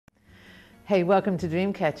Hey, welcome to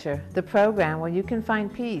Dreamcatcher, the program where you can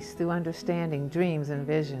find peace through understanding dreams and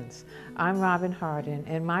visions. I'm Robin Hardin,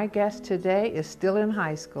 and my guest today is still in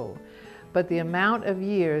high school. But the amount of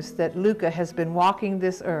years that Luca has been walking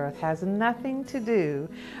this earth has nothing to do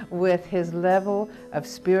with his level of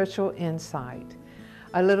spiritual insight.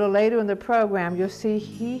 A little later in the program, you'll see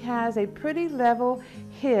he has a pretty level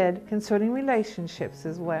head concerning relationships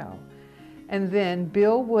as well. And then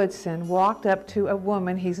Bill Woodson walked up to a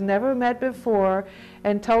woman he's never met before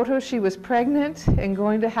and told her she was pregnant and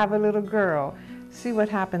going to have a little girl. See what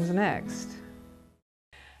happens next.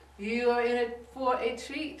 You are in it for a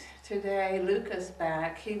treat today. Luca's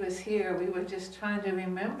back. He was here. We were just trying to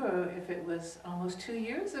remember if it was almost 2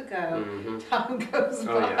 years ago. Time goes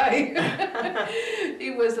by. Yeah.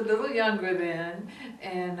 He was a little younger then,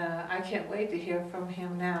 and I can't wait to hear from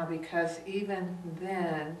him now, because even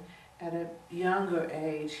then, at a younger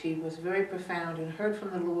age, he was very profound and heard from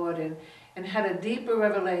the Lord and had a deeper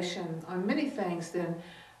revelation on many things than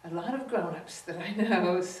a lot of grown-ups that I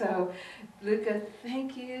know. So, Luca,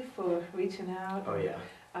 thank you for reaching out. Oh, yeah.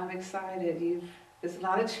 I'm excited. There's a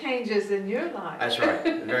lot of changes in your life. That's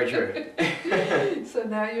right. Very true. So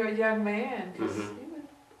now you're a young man, because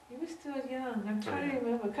you were still young. I'm trying to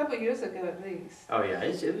remember, a couple of years ago at least. Oh, yeah.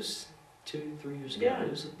 It was 2-3 years ago. Yeah.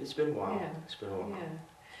 It's been a while. Yeah. It's been a while. Yeah.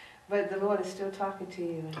 But the Lord is still talking to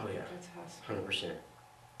you. And oh, yeah. That's awesome. 100%.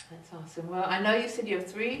 That's awesome. Well, I know you said you have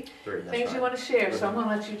three things right. you want to share, so I'm going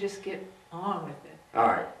to let you just get on with it. All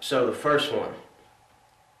right. So the first one,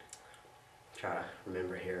 try to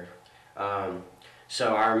remember here.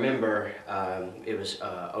 So I remember it was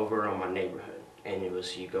over on my neighborhood, and it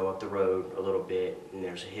was, you go up the road a little bit, and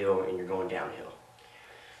there's a hill, and you're going downhill.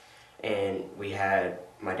 And we had,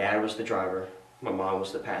 my dad was the driver, my mom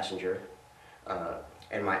was the passenger,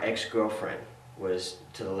 and my ex-girlfriend was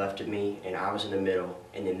to the left of me, and I was in the middle,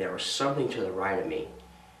 and then there was something to the right of me,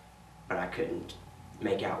 but I couldn't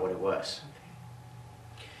make out what it was.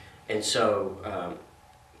 And so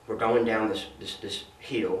we're going down this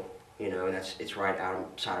hill, you know, and it's right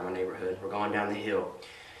outside of my neighborhood. We're going down the hill,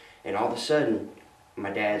 and all of a sudden, my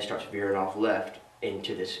dad starts veering off left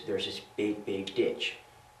into there's this big ditch.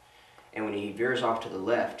 And when he veers off to the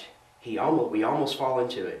left, we almost fall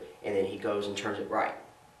into it, and then he goes and turns it right.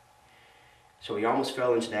 So we almost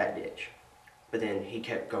fell into that ditch. But then he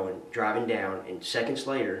kept going, driving down, and seconds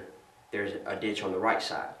later, there's a ditch on the right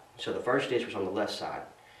side. So the first ditch was on the left side,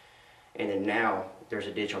 and then now there's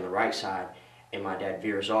a ditch on the right side, and my dad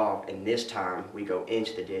veers off, and this time we go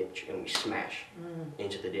into the ditch, and we smash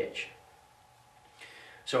into the ditch.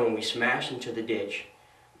 So when we smashed into the ditch,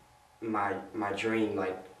 my dream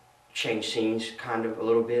changed scenes kind of a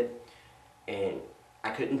little bit, and I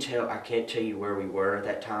can't tell you where we were at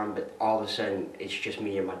that time, but all of a sudden it's just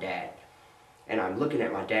me and my dad. And I'm looking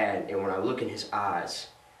at my dad, and when I look in his eyes,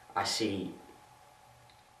 I see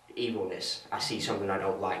evilness. I see something I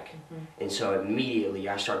don't like. And so immediately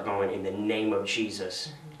I start going, in the name of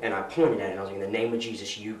Jesus. And I pointed at it, and I was like, in the name of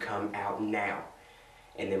Jesus, you come out now.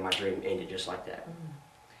 And then my dream ended just like that.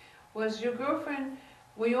 Was your girlfriend,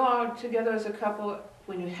 were you all together as a couple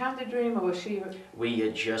when you had the dream, or was she? We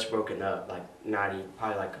had just broken up,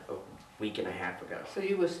 probably like a week and a half ago. So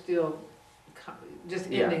you were still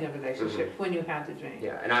just ending a relationship when you had the dream?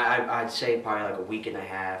 Yeah, and I'd say probably like a week and a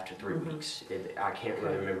half to 3 weeks. I can't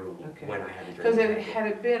really remember when I had the dream. Because had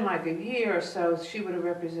it been like a year or so, she would have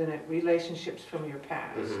represented relationships from your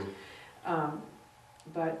past.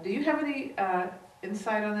 But do you have any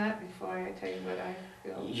insight on that before I tell you what I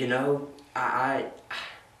feel? You know, I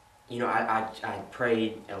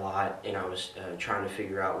prayed a lot, and I was trying to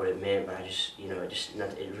figure out what it meant, but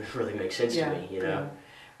it really makes sense to me, you know. Yeah.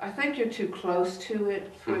 I think you're too close to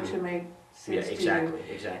it for it to make sense to you.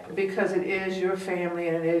 Exactly. Because it is your family,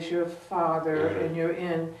 and it is your father,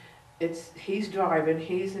 and he's driving,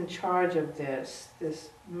 he's in charge of this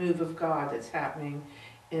move of God that's happening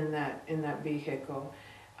in that vehicle.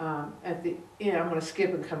 At the end, I'm going to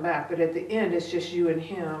skip and come back, but at the end it's just you and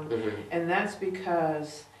him, and that's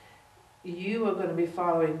because you are going to be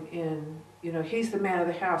following in, he's the man of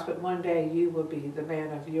the house, but one day you will be the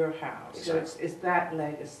man of your house. Exactly. So it's that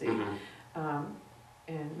legacy.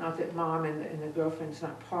 And not that mom and the girlfriend's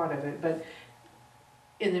not part of it, but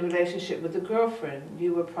in the relationship with the girlfriend,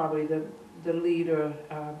 you were probably the leader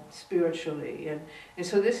spiritually. And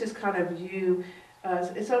so this is kind of you,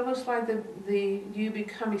 it's almost like you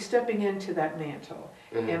stepping into that mantle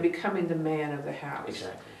and becoming the man of the house.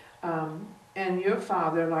 Exactly. And your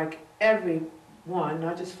father, like everyone,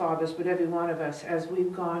 not just fathers, but every one of us, as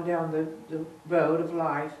we've gone down the road of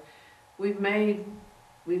life, we've made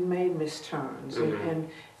misturns and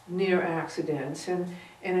near accidents,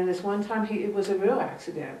 And in this one time, it was a real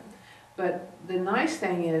accident. But the nice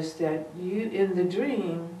thing is that in the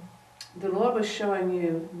dream, the Lord was showing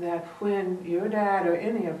you that when your dad or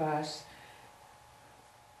any of us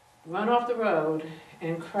run off the road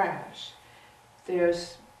and crash,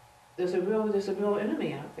 there's a real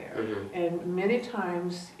enemy out there. And many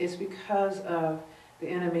times it's because of the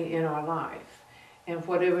enemy in our life. And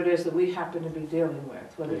whatever it is that we happen to be dealing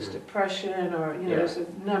with, whether it's depression or, there's a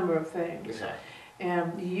number of things. Exactly.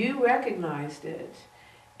 And you recognized it,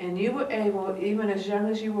 and you were able, even as young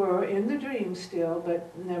as you were, in the dream still,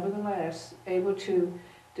 but nevertheless, able to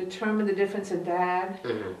determine the difference in Dad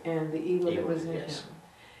and the evil that was in him.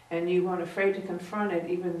 And you weren't afraid to confront it,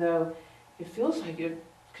 even though it feels like you're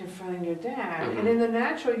confronting your dad. And in the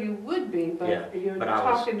natural you would be, but you're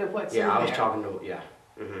talking to what's in there. Yeah, I was talking to,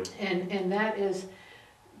 And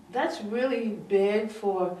that's really big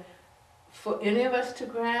for any of us to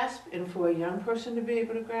grasp, and for a young person to be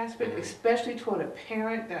able to grasp it, especially toward a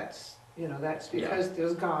parent. That's because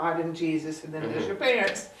there's God and Jesus, and then there's your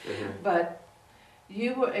parents. But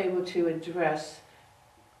you were able to address,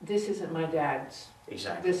 this isn't my dad's.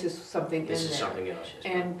 Exactly. This is something in there. This is something else.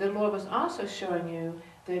 And the Lord was also showing you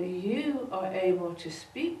that you are able to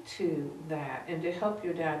speak to that and to help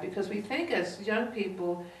your dad, because we think as young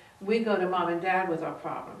people, we go to mom and dad with our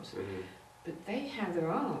problems. But they have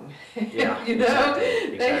their own. Yeah,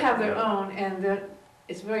 Exactly, they have their own, and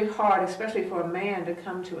it's very hard, especially for a man, to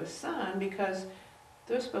come to a son, because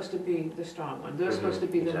they're supposed to be the strong one. They're supposed to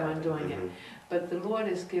be the one doing it. But the Lord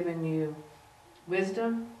has given you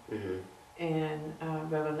wisdom and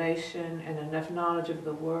revelation and enough knowledge of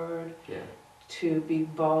the Word to be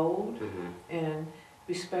bold and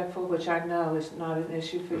respectful, which I know is not an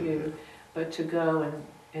issue for you, but to go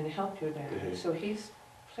and help your dad. So He's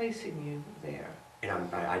placing you there. And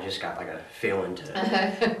I just got like a feeling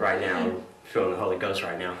to right now. I'm feeling the Holy Ghost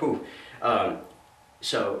right now.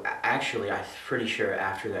 So actually, I'm pretty sure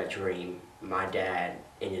after that dream, my dad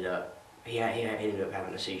ended up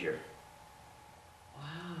having a seizure.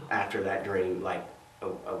 Wow. After that dream, like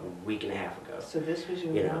a week and a half ago. So this was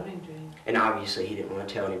your morning dream. And obviously he didn't want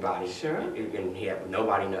to tell anybody. Sure. And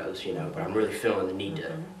nobody knows, but I'm really feeling the need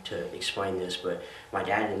to explain this. But my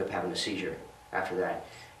dad ended up having a seizure after that,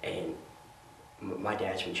 and my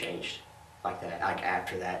dad's been changed like that. Like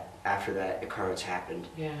after that occurrence happened.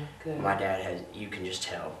 Yeah, good. My dad you can just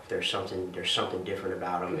tell there's something different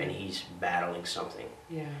about him, and he's battling something.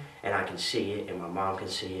 Yeah. And I can see it, and my mom can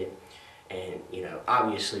see it. And,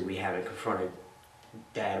 obviously we haven't confronted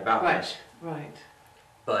Dad about this. Right.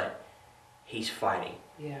 But he's fighting.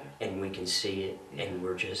 Yeah. And we can see it, and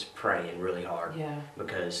we're just praying really hard. Yeah.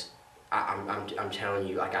 Because I'm telling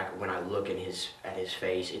you, like when I look at his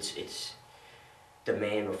face, it's the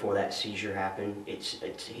man before that seizure happened.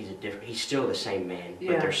 He's still the same man,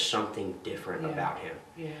 but there's something different about him.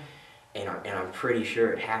 Yeah. And I'm pretty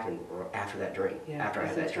sure it happened after that dream. Yeah. After I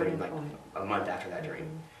had that dream, like a month after that dream.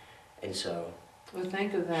 And so, well,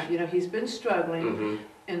 think of that. He's been struggling,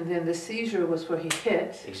 and then the seizure was where he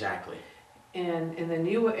hit. Exactly. And then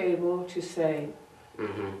you were able to say,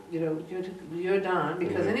 you're done,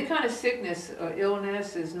 because any kind of sickness or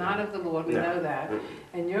illness is not of the Lord. We know that,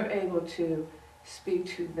 and you're able to speak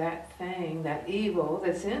to that thing, that evil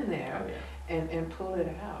that's in there, and pull it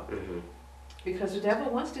out. Because the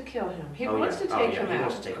devil wants to kill him. He wants to take him out. He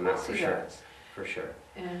wants to take him out for sure. For sure.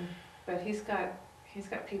 But he's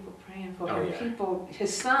got people praying for him. People,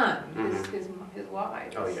 his son, his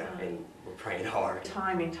wife. Oh yeah, and we're praying hard.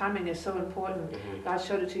 Timing is so important. God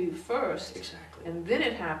showed it to you first. Exactly. And then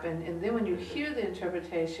it happened, and then when you hear the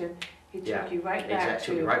interpretation, He took you right back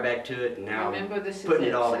to it, and now remember, this is putting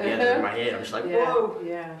it all together in my head. I'm just like, whoa.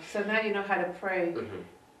 Yeah. So now you know how to pray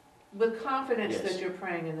with confidence that you're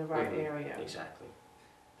praying in the right area. Exactly.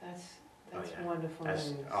 That's wonderful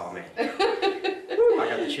news. Oh man. I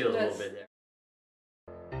got the chills a little bit there.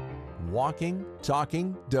 Walking,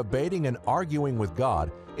 Talking, Debating, and Arguing with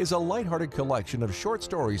God is a lighthearted collection of short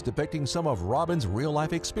stories depicting some of Robin's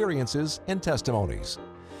real-life experiences and testimonies.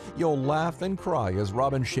 You'll laugh and cry as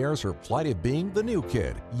Robin shares her plight of being the new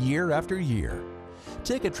kid year after year.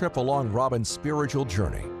 Take a trip along Robin's spiritual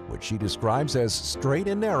journey, which she describes as straight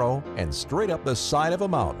and narrow and straight up the side of a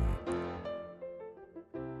mountain.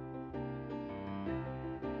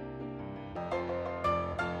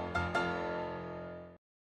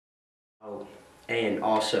 And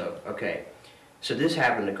also, so this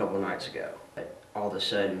happened a couple nights ago. All of a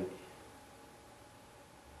sudden,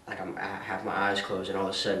 like I have my eyes closed, and all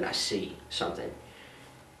of a sudden I see something.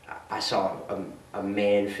 I saw a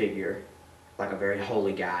man figure, like a very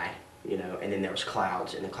holy guy, and then there was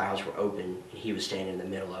clouds, and the clouds were open, and he was standing in the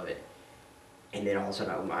middle of it. And then all of a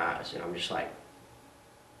sudden I opened my eyes, and I'm just like,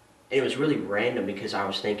 and it was really random because I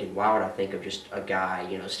was thinking, why would I think of just a guy,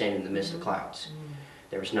 you know, standing in the midst of clouds?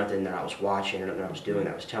 There was nothing that I was watching or nothing I was doing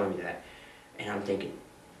that was telling me that. And I'm thinking,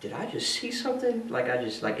 did I just see something? Like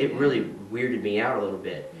it really weirded me out a little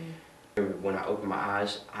bit. When I opened my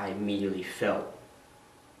eyes, I immediately felt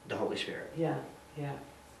the Holy Spirit. Yeah, yeah.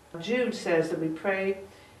 Jude says that we pray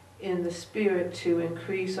in the Spirit to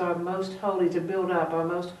increase our most holy, to build up our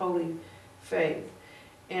most holy faith.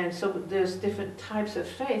 And so there's different types of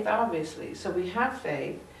faith, obviously. So we have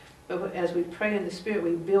faith, but as we pray in the Spirit,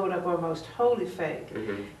 we build up our most holy faith.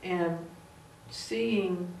 And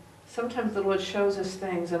seeing, sometimes the Lord shows us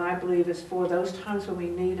things, and I believe it's for those times when we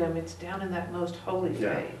need Him. It's down in that most holy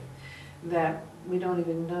faith that we don't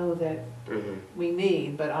even know that we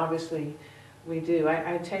need, but obviously we do.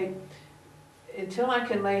 I take, until I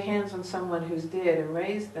can lay hands on someone who's dead and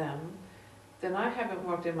raise them, then I haven't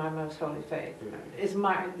worked in my most holy faith.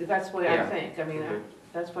 That's the way I think. I mean,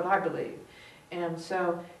 that's what I believe. And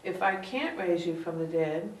so if I can't raise you from the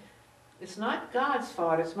dead, it's not God's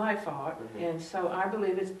fault, it's my fault. And so I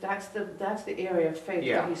believe that's the area of faith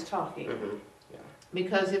that He's talking.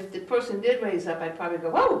 Because if the person did raise up, I'd probably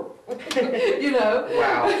go, whoa, you know.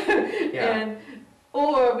 Wow. And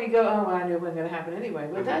or we go, oh, well, I knew it wasn't going to happen anyway.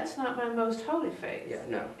 But that's not my most holy faith. Yeah,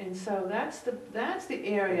 no. And so that's the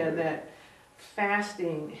area that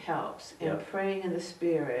fasting helps, and praying in the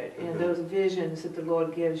Spirit, and those visions that the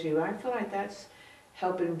Lord gives you. I feel like that's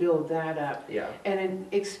helping build that up. Yeah. And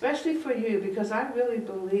especially for you, because I really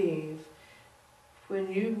believe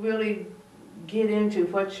when you really get into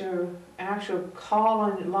what your actual call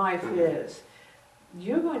on life is,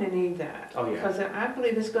 you're going to need that. Oh, yeah. Because I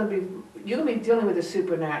believe it's going to be, you're going to be dealing with the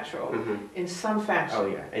supernatural in some fashion. Oh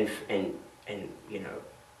yeah, and you know,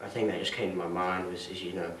 a thing that just came to my mind is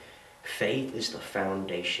you know, faith is the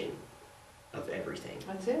foundation of everything.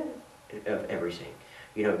 That's it. Of everything.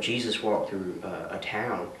 You know, Jesus walked through a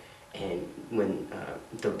town, and when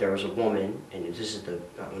there was a woman, and this is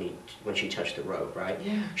when she touched the robe, right?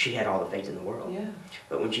 Yeah. She had all the faith in the world. Yeah.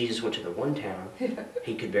 But when Jesus went to the one town,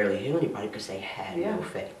 He could barely heal anybody because they had no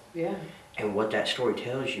faith. Yeah. And what that story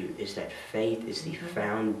tells you is that faith is the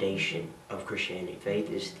foundation of Christianity. Faith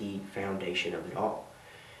is the foundation of it all.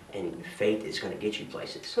 And faith is going to get you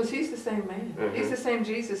places. Because He's the same man. He's the same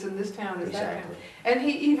Jesus in this town as that town. Exactly. And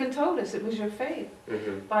He even told us it was your faith.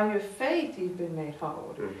 By By your faith you've been made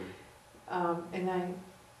whole. And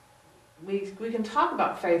we can talk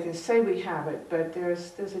about faith and say we have it, but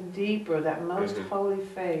there's a deeper, that most holy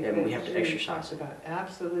faith. And that we have to Jude exercise talks about.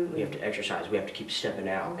 Absolutely. We have to exercise. We have to keep stepping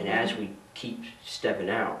out. And as we keep stepping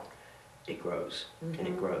out, it grows and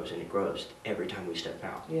it grows and it grows every time we step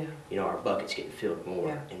out. Yeah. You know, our bucket's getting filled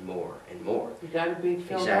more and more and more. You got to be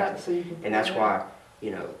filled up so you can. And that's why,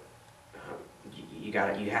 you know, you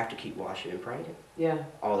have to keep washing and praying. Yeah.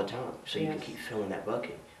 All the time, so you can keep filling that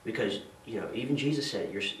bucket. Because you know, even Jesus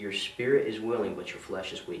said, your spirit is willing, but your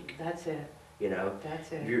flesh is weak. That's it. You know,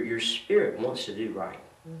 that's it. Your spirit wants to do right.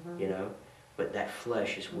 You know, but that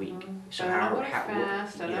flesh is weak. So I don't want to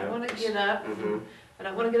fast. I don't want to get up. I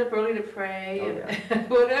don't want to get up early to pray.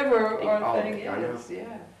 Whatever our thing is.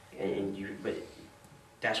 Yeah. But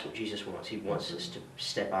that's what Jesus wants. He wants us to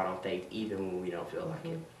step out on faith even when we don't feel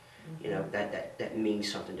like it. You know, that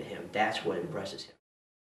means something to Him. That's what impresses Him.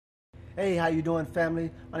 Hey, how you doing,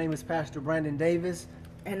 family? My name is Pastor Brandon Davis.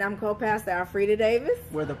 And I'm co-pastor Alfreda Davis.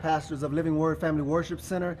 We're the pastors of Living Word Family Worship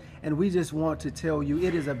Center, and we just want to tell you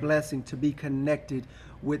it is a blessing to be connected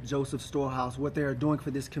with Joseph Storehouse, what they are doing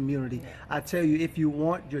for this community. I tell you, if you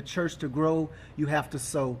want your church to grow, you have to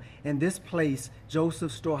sow. In this place,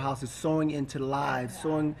 Joseph Storehouse is sowing into lives,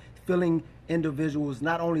 filling individuals,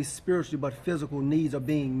 not only spiritually, but physical needs are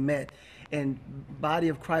being met. And body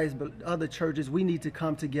of Christ, but other churches, we need to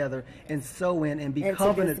come together and sow in and be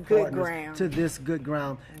covenant partners to this good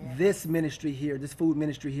ground, this ministry here, this food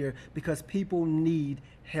ministry here, because people need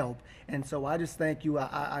help. And so I just thank you.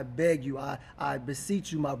 I beg you, I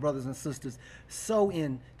beseech you, my brothers and sisters, sow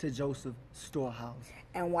in to Joseph Storehouse.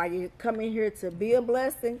 And while you're coming here to be a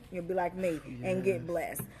blessing, you'll be like me and get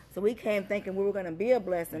blessed. So we came thinking we were going to be a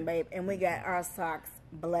blessing, babe, and we got our socks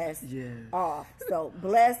blessed off. So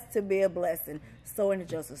blessed to be a blessing. So into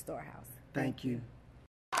Joseph Storehouse. Thank you.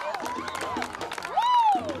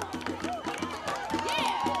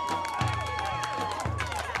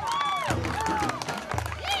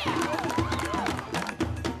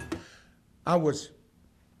 I was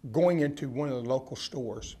going into one of the local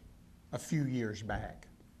stores a few years back,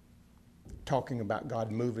 talking about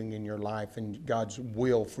God moving in your life and God's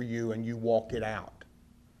will for you, and you walk it out.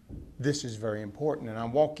 this is very important. And I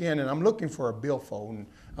walk in and I'm looking for a billfold, and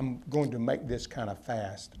I'm going to make this kind of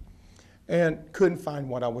fast. And couldn't find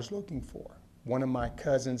what I was looking for. One of my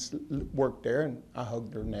cousins worked there, and I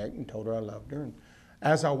hugged her neck and told her I loved her. And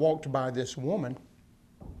as I walked by this woman,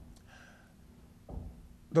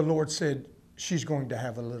 the Lord said, she's going to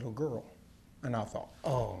have a little girl. And I thought,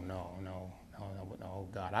 oh, no,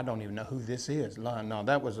 God, I don't even know who this is. No,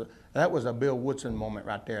 that was a Bill Woodson moment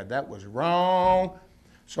right there. That was wrong.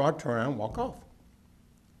 So I turn around and walk off.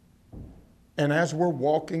 And as we're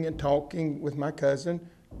walking and talking with my cousin,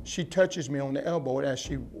 she touches me on the elbow as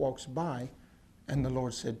she walks by, and the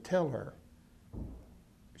Lord said, tell her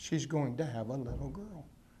she's going to have a little girl,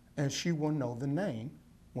 and she will know the name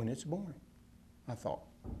when it's born. I thought,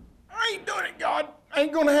 I ain't doing it, God.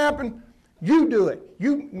 Ain't going to happen. You do it.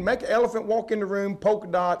 You make an elephant walk in the room, polka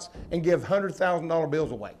dots, and give $100,000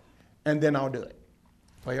 bills away, and then I'll do it.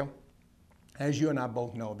 Well, as you and I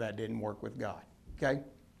both know, that didn't work with God, okay?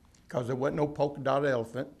 Because there wasn't no polka dot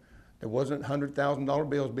elephant. There wasn't $100,000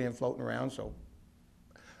 bills being floating around. So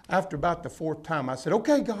after about the fourth time, I said,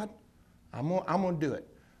 okay, God, I'm gonna do it.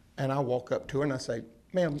 And I walk up to her and I say,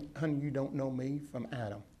 ma'am, honey, you don't know me from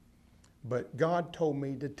Adam. But God told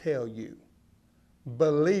me to tell you.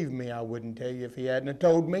 Believe me, I wouldn't tell you if he hadn't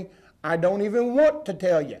told me. I don't even want to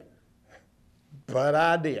tell you. But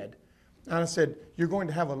I did. And I said, you're going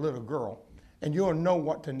to have a little girl, and you'll know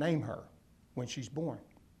what to name her when she's born.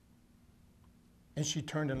 And she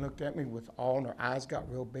turned and looked at me with all, and her eyes got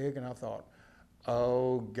real big, and I thought,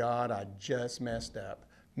 oh, God, I just messed up.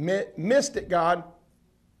 Missed it, God.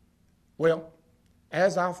 Well,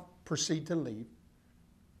 as I proceed to leave,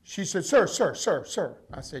 she said, sir.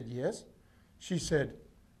 I said, yes. She said,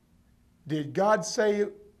 did God say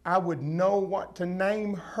I would know what to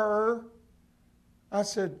name her? I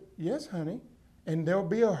said, yes, honey, and there'll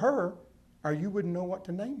be a her, or you wouldn't know what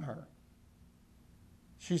to name her.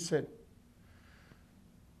 She said,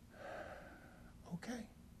 okay.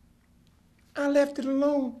 I left it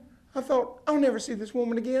alone. I thought, I'll never see this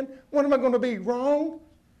woman again. What am I going to be, wrong?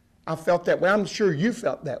 I felt that way. I'm sure you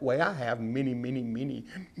felt that way. I have many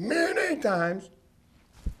times.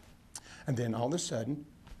 And then all of a sudden,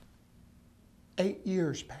 8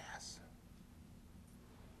 years pass.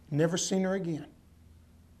 Never seen her again.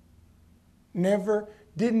 I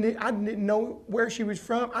didn't know where she was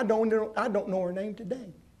from. I don't know her name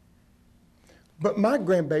today. But my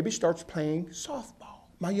grandbaby starts playing softball,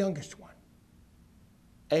 my youngest one.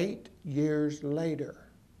 8 years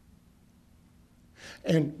later.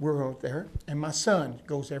 And we're out there, and my son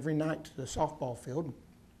goes every night to the softball field and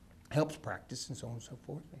helps practice and so on and so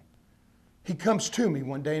forth. He comes to me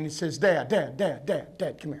one day and he says, Dad,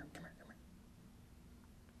 come here.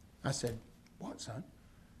 I said, what, son?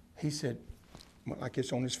 He said, like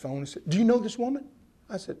it's on his phone, he said, do you know this woman?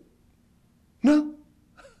 I said, no.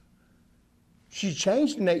 She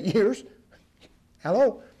changed in 8 years.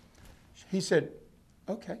 Hello? He said,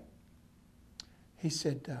 okay. He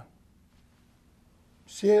said,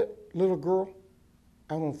 see a little girl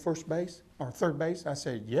out on first base or third base? I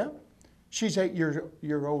said, yeah. She's 8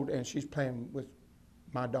 years old and she's playing with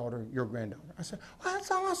my daughter, your granddaughter. I said, well, that's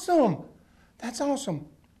awesome. That's awesome.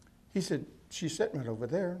 He said, she's sitting right over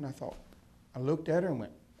there. And I thought, I looked at her and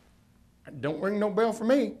went, don't ring no bell for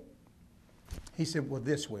me. He said, well,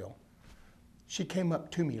 this will. She came up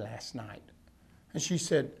to me last night and she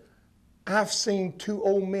said, I've seen 2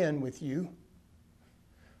 old men with you,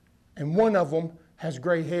 and one of them has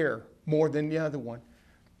gray hair more than the other one.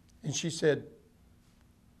 And she said,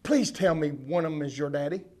 please tell me one of them is your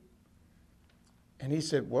daddy. And he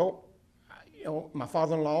said, well, my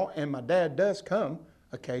father-in-law and my dad does come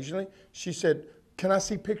occasionally. She said, can I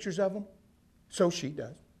see pictures of them? So she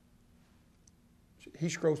does. He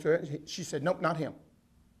scrolls through it. She said, nope, not him.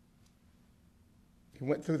 He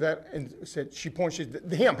went through that and said, she pointed,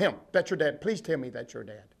 she said, him, that's your dad. Please tell me that's your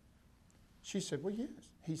dad. She said, well, yes,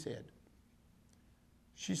 he said.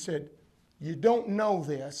 She said, you don't know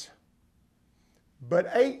this, but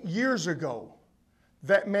 8 years ago,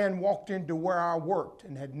 that man walked into where I worked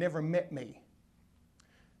and had never met me.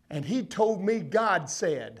 And he told me God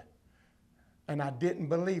said, and I didn't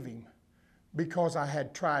believe him because I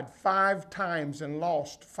had tried 5 times and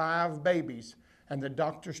lost 5 babies, and the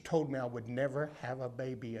doctors told me I would never have a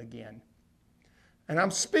baby again. And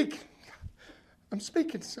I'm speaking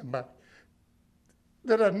to somebody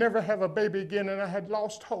that I'd never have a baby again, and I had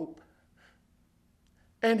lost hope.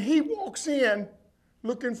 And he walks in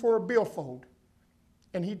looking for a billfold,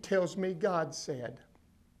 and he tells me God said.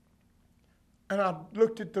 And I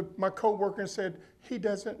looked at my coworker and said, he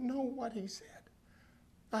doesn't know what he said.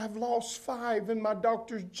 I've lost 5, and my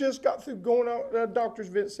doctors just got through going out. The doctor's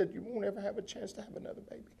visit said, you won't ever have a chance to have another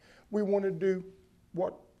baby. We want to do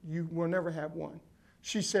what you will never have one.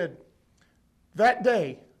 She said, that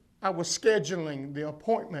day I was scheduling the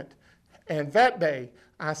appointment, and that day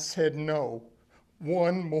I said no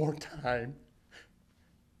one more time.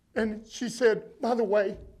 And she said, by the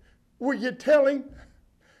way, will you tell him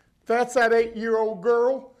that's that 8-year-old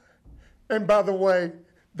girl? And by the way,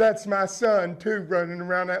 that's my son too, running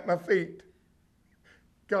around at my feet.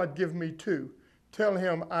 God give me 2. Tell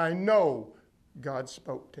him I know God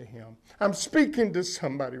spoke to him. I'm speaking to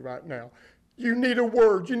somebody right now. You need a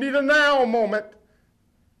word. You need a now moment.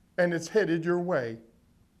 And it's headed your way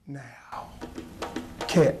now.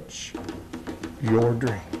 Catch your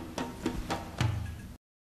dream.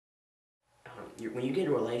 When you get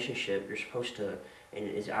in a relationship, you're supposed to,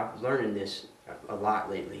 and I've learned this a lot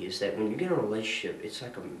lately, is that when you get in a relationship, it's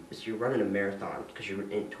like you're running a marathon because you're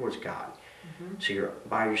towards God. So you're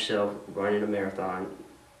by yourself running a marathon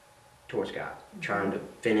towards God, trying to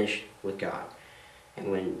finish with God.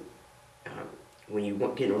 And when you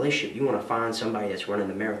get in a relationship, you want to find somebody that's running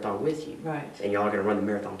the marathon with you. Right. And y'all are going to run the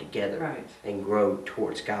marathon together. Right. And grow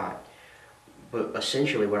towards God. But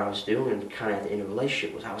essentially what I was doing kind of at the end of the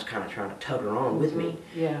relationship was I was kind of trying to tug her on with me.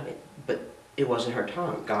 Yeah. But it wasn't her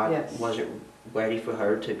time. God wasn't ready for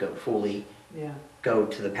her to go fully go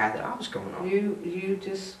to the path that I was going on. You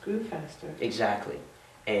just grew faster. Exactly.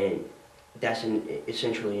 And that's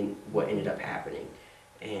essentially what ended up happening.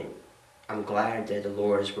 And I'm glad that the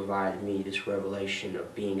Lord has provided me this revelation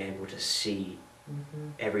of being able to see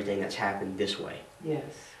everything that's happened this way. Yes.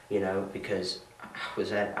 You know, because I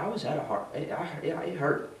was at a heart. It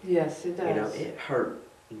hurt. Yes, it does. You know, it hurt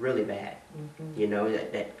really bad. You know,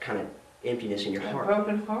 that kind of emptiness in your heart. A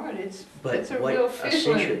broken heart. It's a what real feeling.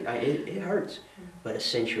 Essentially, it hurts. But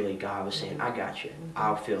essentially, God was saying, "I got you.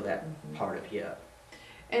 I'll fill that part of you up."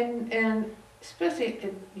 And especially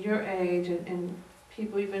at your age and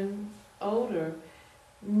people even older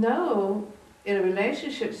know in a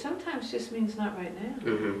relationship sometimes just means not right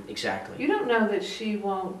now. Exactly. You don't know that she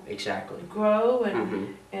won't grow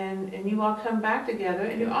and you all come back together,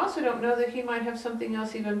 and you also don't know that he might have something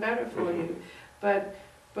else even better for you.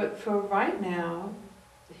 But for right now,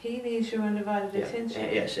 he needs your undivided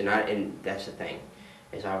attention. Yes, and that's the thing.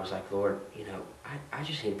 Is I was like, Lord, you know, I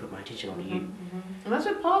just need to put my attention on you. And that's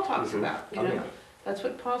what Paul talks about. You know, that's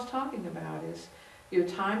what Paul's talking about is your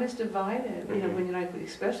time is divided. You know, when you're like,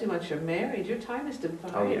 especially once you're married, your time is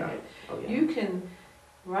divided. You can,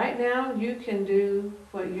 right now, you can do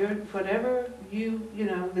whatever you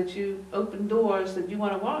know, that you open doors that you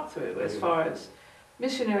want to walk through as far as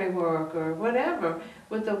missionary work or whatever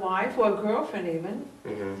with a wife or a girlfriend even.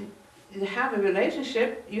 You have a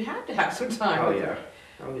relationship, you have to have some time. Oh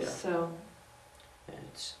yeah. So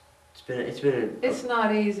it's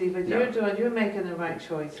not easy, but you're making the right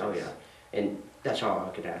choices. Oh yeah, and that's all I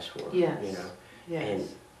could ask for. Yes. You know. Yes. And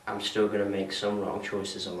I'm still gonna make some wrong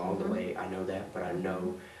choices along the way. I know that, but I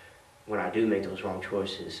know when I do make those wrong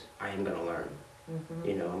choices, I am gonna learn.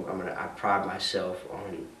 You know, I pride myself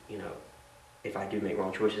on, you know, if I do make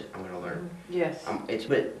wrong choices, I'm gonna learn. Yes.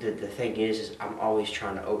 But the thing is I'm always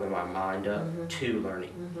trying to open my mind up to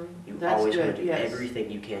learning. You That's always good. want to do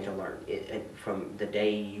everything you can to learn, from the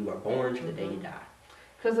day you are born to the day you die.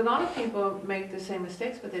 Because a lot of people make the same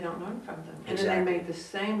mistakes, but they don't learn from them. And then they make the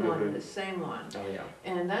same one and the same one. Oh yeah.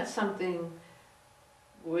 And that's something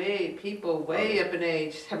people way up in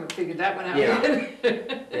age haven't figured that one out Yeah.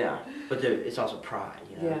 yet. Yeah. But it's also pride,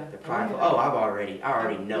 you know. Yeah. The prideful. Oh, I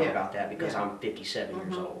already know about that because I'm 57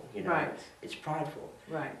 years old. You know. Right. It's prideful.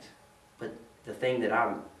 Right. But the thing that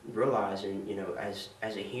I'm realizing, you know, as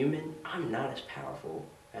a human, I'm not as powerful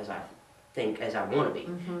as I want to be.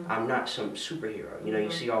 I'm not some superhero. You know,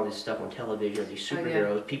 you see all this stuff on television, these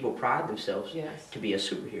superheroes. People pride themselves to be a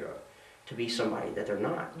superhero, to be somebody that they're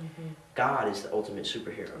not. God is the ultimate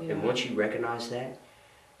superhero. And once you recognize that,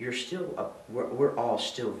 you're still, we're all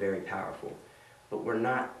still very powerful. But we're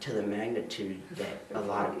not to the magnitude that a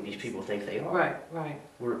lot of these people think they are. Right.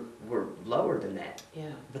 We're lower than that.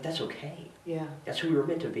 Yeah. But that's okay. Yeah. That's who we were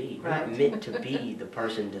meant to be. We're not meant to be the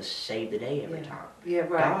person to save the day every time. Yeah,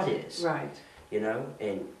 right. God is. Right. You know,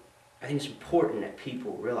 and I think it's important that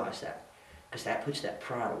people realize that, because that puts that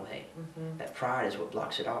pride away. That pride is what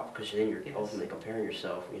blocks it off, because then you're ultimately comparing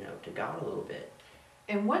yourself, you know, to God a little bit.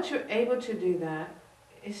 And once you're able to do that,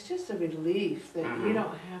 it's just a relief that you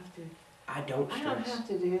don't have to. I don't have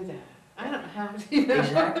to do that. I don't have to. You know?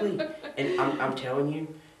 Exactly. And I'm telling you,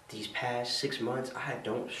 these past 6 months, I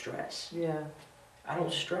don't stress. Yeah. I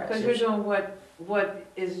don't stress. Because you're doing what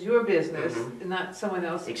is your business and not someone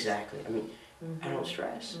else's. Exactly. I mean, I don't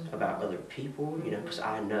stress about other people, you know, because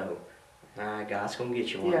I know God's going to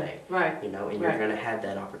get you one day. Right. You know, and you're going to have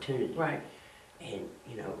that opportunity. Right. And,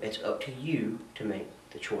 you know, it's up to you to make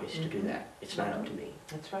the choice to do that. It's not up to me.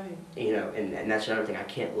 That's right. You know, and that's another thing. I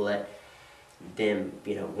can't let them,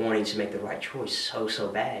 you know, wanting to make the right choice so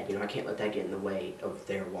bad. You know, I can't let that get in the way of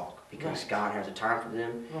their walk, because God has a time for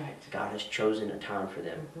them. Right. God has chosen a time for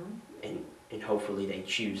them. And hopefully they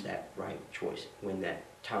choose that right choice when that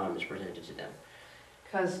time is presented to them.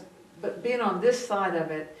 But being on this side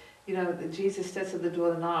of it, you know, Jesus sits at the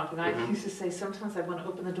door and knocks, and I used to say sometimes I want to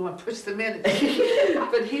open the door and push them in, but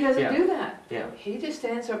he doesn't do that. Yeah. He just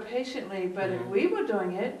stands there patiently, but if we were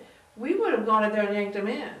doing it, we would have gone in there and yanked them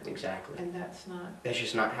in. Exactly. And that's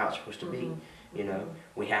just not how it's supposed to be. You know,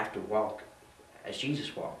 we have to walk as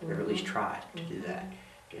Jesus walked, or at least try to do that,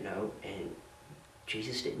 you know, and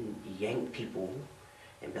Jesus didn't yank people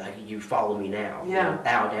and be like, you follow me now, you know,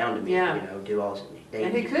 bow down to me, you know, do all this.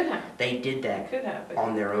 And he could have. They did that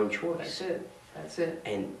on their own choice. That's it. That's it.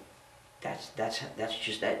 And that's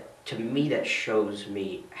just that, to me, that shows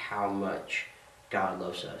me how much God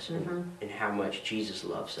loves us and how much Jesus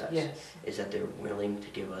loves us. Yes. Is that they're willing to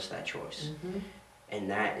give us that choice. And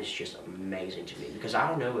that is just amazing to me, because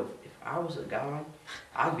I know if I was a God,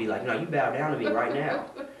 I'd be like, no, you bow down to me right now.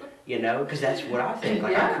 You know, because that's what I think.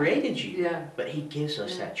 Like, I created you. Yeah. But he gives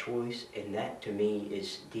us that choice, and that, to me,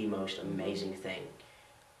 is the most amazing thing.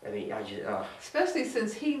 I mean, I just... Especially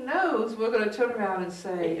since he knows we're going to turn around and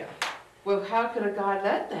say, well, how could a God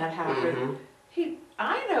let that happen?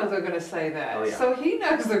 I know they're going to say that. Oh, yeah. So he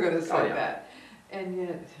knows they're going to say that. And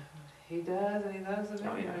yet, he does, and he knows it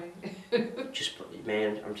anyway. Just,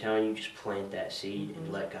 man, I'm telling you, just plant that seed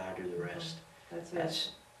and let God do the rest.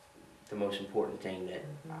 That's the most important thing that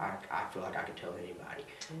I feel like I can tell anybody.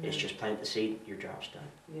 It's just plant the seed, your job's done.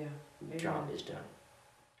 Yeah. Your job is done.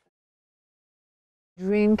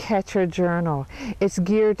 Dreamcatcher Journal. It's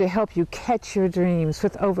geared to help you catch your dreams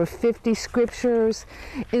with over 50 scriptures,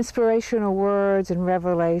 inspirational words, and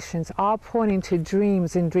revelations, all pointing to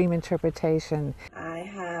dreams and dream interpretation. I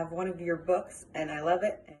have one of your books, and I love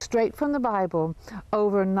it. Straight from the Bible,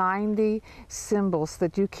 over 90 symbols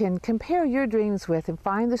that you can compare your dreams with and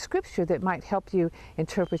find the scripture that might help you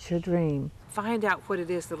interpret your dream. Find out what it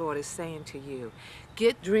is the Lord is saying to you.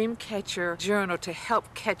 Get Dreamcatcher Journal to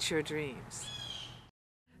help catch your dreams.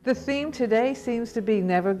 The theme today seems to be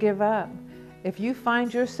never give up. If you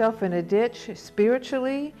find yourself in a ditch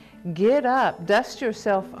spiritually, get up, dust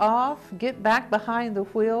yourself off, get back behind the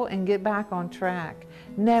wheel, and get back on track.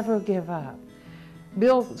 Never give up.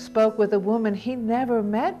 Bill spoke with a woman he never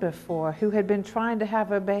met before who had been trying to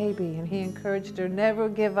have a baby, and he encouraged her, never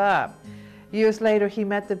give up. Years later, he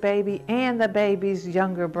met the baby and the baby's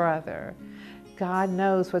younger brother. God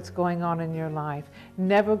knows what's going on in your life.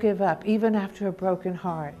 Never give up, even after a broken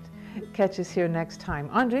heart. Catch us here next time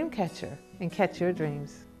on Dreamcatcher, and catch your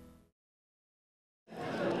dreams.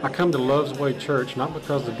 I come to Love's Way Church not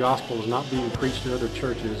because the gospel is not being preached at other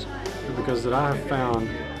churches, but because that I have found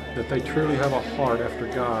that they truly have a heart after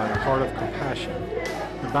God, a heart of compassion.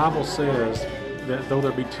 The Bible says that though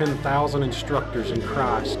there be 10,000 instructors in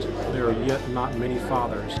Christ, there are yet not many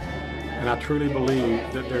fathers. And I truly believe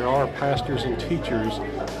that there are pastors and teachers,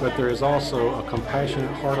 but there is also a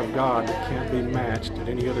compassionate heart of God that can't be matched at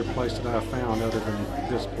any other place that I have found other than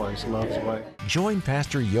this place, Love's Way. Join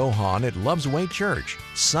Pastor Johan at Love's Way Church,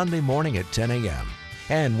 Sunday morning at 10 a.m.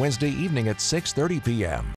 and Wednesday evening at 6:30 p.m.